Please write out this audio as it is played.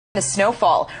The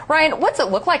snowfall. Ryan, what's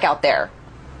it look like out there?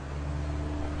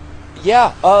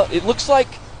 Yeah, it looks like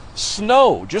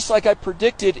snow, just like I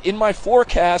predicted in my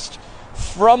forecast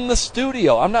from the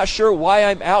studio. I'm not sure why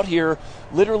I'm out here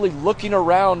literally looking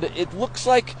around. It looks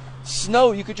like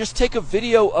snow. You could just take a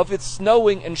video of it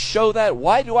snowing and show that.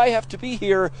 Why do I have to be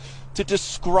here to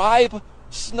describe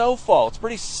snowfall? It's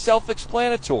pretty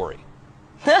self-explanatory.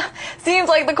 Seems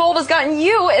like the cold has gotten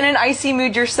you in an icy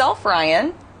mood yourself,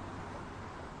 Ryan.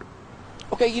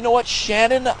 Okay, you know what,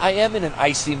 Shannon? I am in an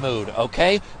icy mood,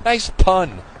 okay? Nice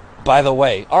pun, by the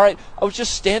way. All right, I was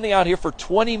just standing out here for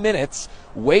 20 minutes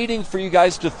waiting for you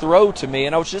guys to throw to me,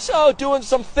 and I was just, doing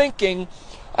some thinking.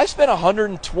 I spent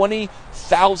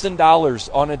 $120,000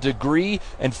 on a degree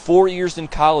and 4 years in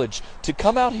college to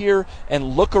come out here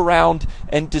and look around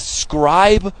and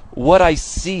describe what I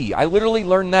see. I literally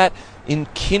learned that in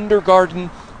kindergarten.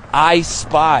 I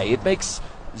Spy. It makes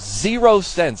zero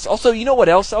sense. Also, you know what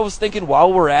else I was thinking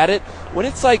while we're at it? When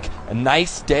it's like a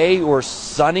nice day or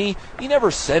sunny, you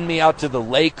never send me out to the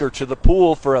lake or to the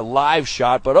pool for a live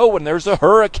shot, but when there's a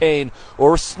hurricane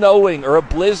or snowing or a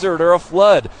blizzard or a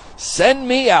flood, send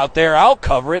me out there. I'll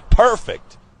cover it.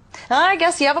 Perfect. I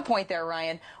guess you have a point there,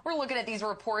 Ryan. We're looking at these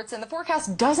reports and the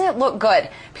forecast doesn't look good.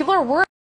 People are worried.